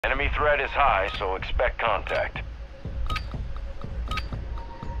Enemy threat is high, so expect contact.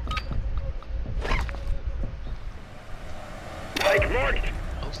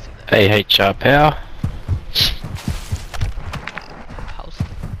 Hey, HrPower.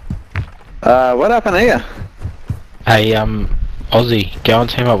 What happened here? Hey, Aussie, go and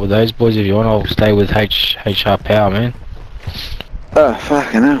team up with those boys if you want. I'll stay with HrPower, man. Oh,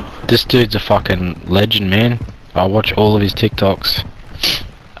 fucking hell. This dude's a fucking legend, man. I watch all of his TikToks.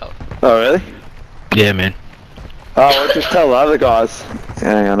 Oh, really? Yeah, man. Oh, well, just tell the other guys.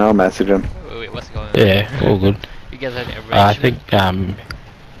 Yeah, hang on, I'll message him. Wait, what's going on? Yeah, all good. You guys had an I arrangement? think,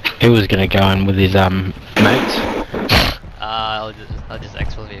 he was gonna go in with his, mates. I'll just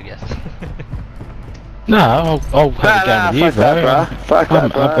exfil you, I guess. No, I'll have a game with you, fuck that, bro. Fuck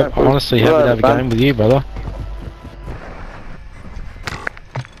that, bro. I'm honestly happy to have a game with you, brother.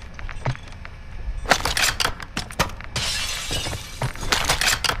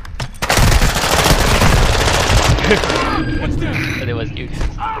 But it was you.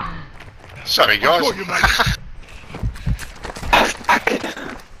 Sorry, guys.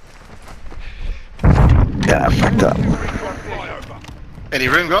 Yeah, I fucked up. Any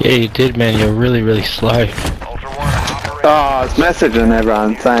room, guys? Yeah, you did, man. You're really, really slow. Ultra One, operator. Oh, I was messaging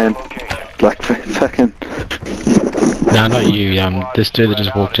everyone saying, like, fucking. No, not you. This dude that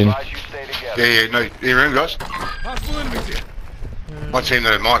just walked in. Yeah, no. Any room, guys? My team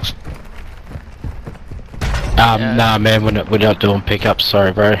that had mics. Nah, man. We're not doing pickups.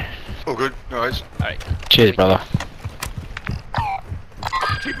 Sorry, bro. All good, no worries. Alright. Cheers, brother.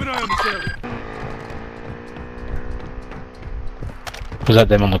 Keep an eye on this area. Was that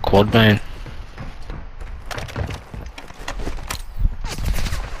them on the quad, man?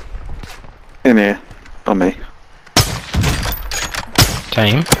 In here. On me.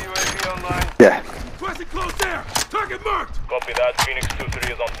 Team. UAV online. Yeah. Requesting close there. Target marked. Copy that. Phoenix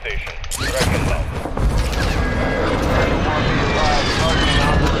 2-3 is on station. Reckon low.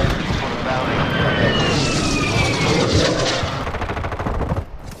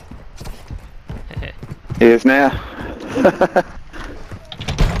 He is now.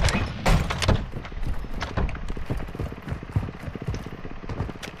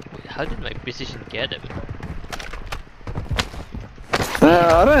 Wait, how did my precision get him?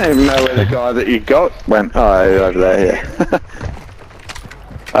 I don't even know where the guy that you got went. Oh, he's over there, yeah.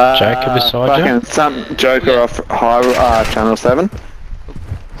 Jacob beside you? Fucking some joker off high, channel 7.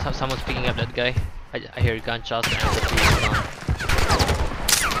 Someone's picking up that guy. I hear gunshots and the tree is gone.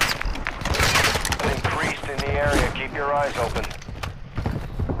 Increased in the area. Keep your eyes open.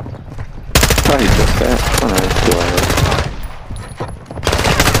 Oh, he's just there. Oh, no, he's still over.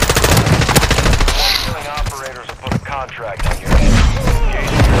 Killing operators will put a contract on your head.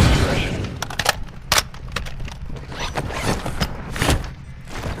 Engage your discretion.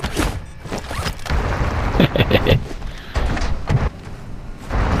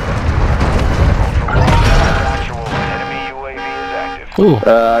 Actual enemy UAV is active. Ooh.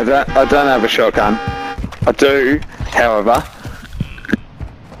 I don't have a shotgun. I do, however.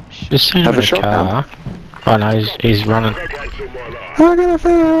 Just seen him Have in a a shotgun. car. Oh no, he's running. I got a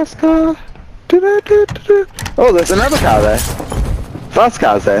fast car. Do-do-do-do-do. Oh, there's another car there. Fast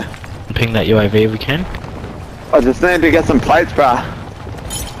car's there. Ping that UAV if we can. I just need to get some plates, bruh.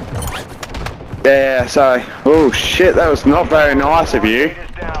 Yeah, sorry. Oh shit, that was not very nice of you. It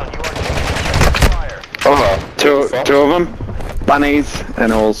is down. You are taking fire. Oh, two of them. Bunnies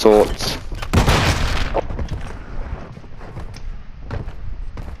and all sorts.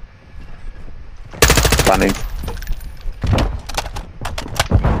 Bunnies.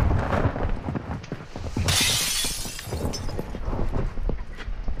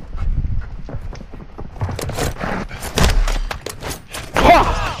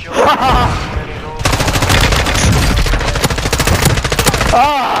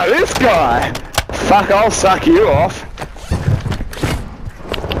 Ah, this guy! Fuck, I'll suck you off.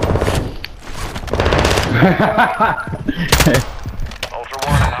 Ultra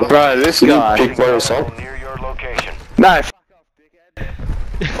One, Bro, this guy. near your location. No, fuck off, dickhead.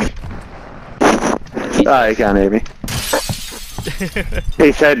 Oh, he can't hear me.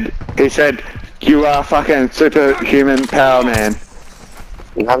 He said, you are fucking superhuman power man.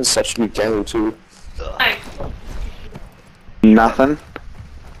 You have such good game too. Nothing.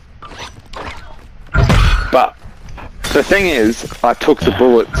 But the thing is, I took the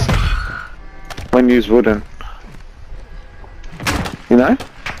bullets when you wouldn't. You know?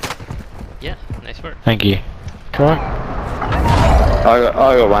 Yeah, nice work. Thank you. Come on. I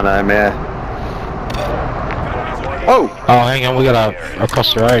got one of them, yeah. Oh! Oh, hang on, we got a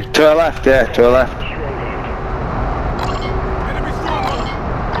across the road. To our left, yeah, to our left. Enemy stronghold.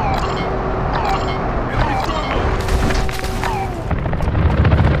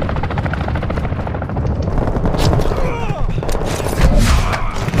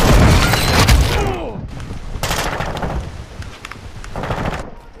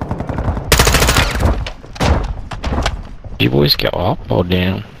 You boys go up or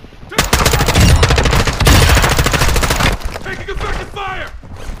down? Taking effective fire!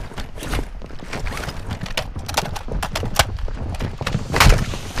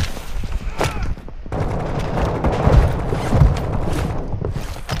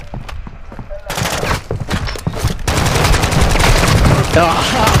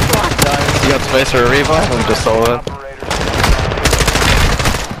 You got space for a revive? I'm just solid.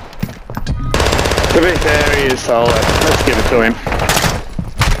 To be fair, he is solid. Let's give it to him.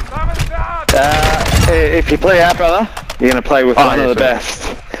 If you play out, brother, you're gonna play with one of the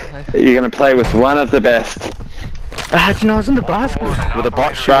best. You're gonna play with one of the best. Do you know I was in the basket with a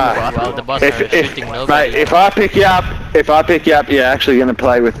bot shooting the basket? Well, the bots are shooting nobody. Mate, if I pick you up, you're actually gonna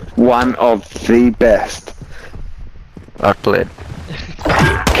play with one of the best. I played.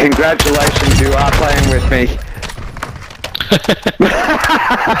 Congratulations, you are playing with me.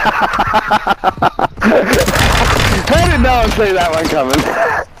 How did no one see that one coming?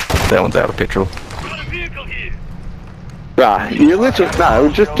 That one's out of petrol. Right, you literally, no,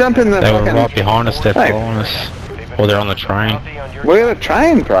 just jump in the They were fucking... right behind us, they're Hey. following us. Or they're on the train. We're gonna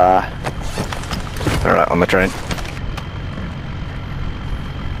train, brah. Alright, on the train.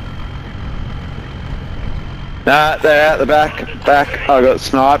 Nah, they're out the back. I got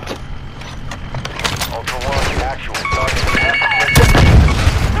sniped. Ultra One, actual target.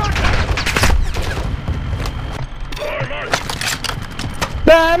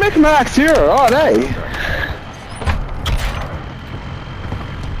 Nah, MichaelMax, you're alright, eh?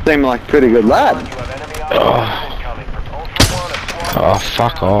 Seem like a pretty good lad. You have enemy operators incoming from Ultra One and Squad. Oh,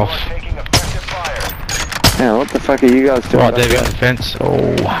 fuck off. Taking effective fire. Yeah, what the fuck are you guys doing? Right there behind the fence.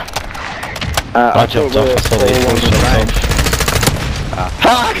 Oh. I jumped thought off, I saw we were these all on boys the jump train.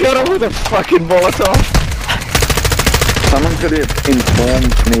 I got him with a fucking Molotov! Someone could have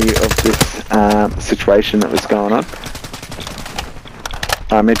informed me of this situation that was going on.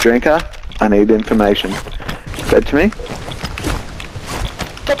 I'm a drinker. I need information. Said to me.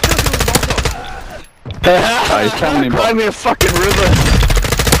 Oh, he's coming in. Climb me a fucking river!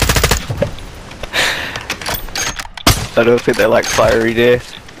 I don't think they like fiery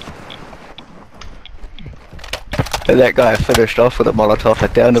death. And that guy finished off with a Molotov, I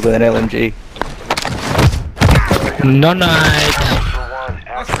downed him with an LMG. No night. Ultra One,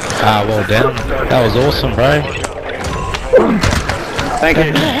 active. Ah, well done. That was awesome, bro. Thank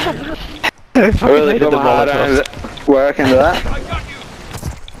you. I really put my heart and work into that.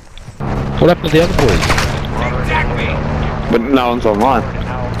 What happened to the other boys? But no one's online.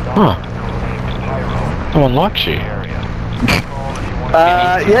 Huh. No one likes you.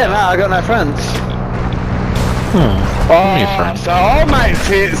 Yeah, no, I got no friends. Huh. How many friends? So old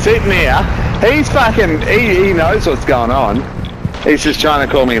mate's sitting here. He's fucking, he knows what's going on. He's just trying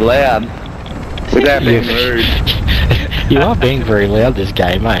to call me loud. Without being rude. You are being very loud this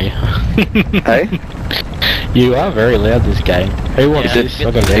game, eh? Hey? You are very loud this game. Who wants Yeah, this? he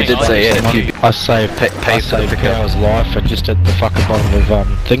I got did say it, if you- I saved Power's life and just at the fucking bottom of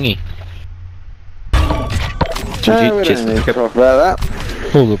thingy. No, we don't need to talk about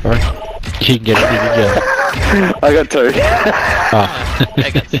that. All good, bro. You can get it. You can get it. I got two. Oh. I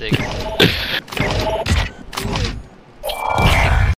got 6.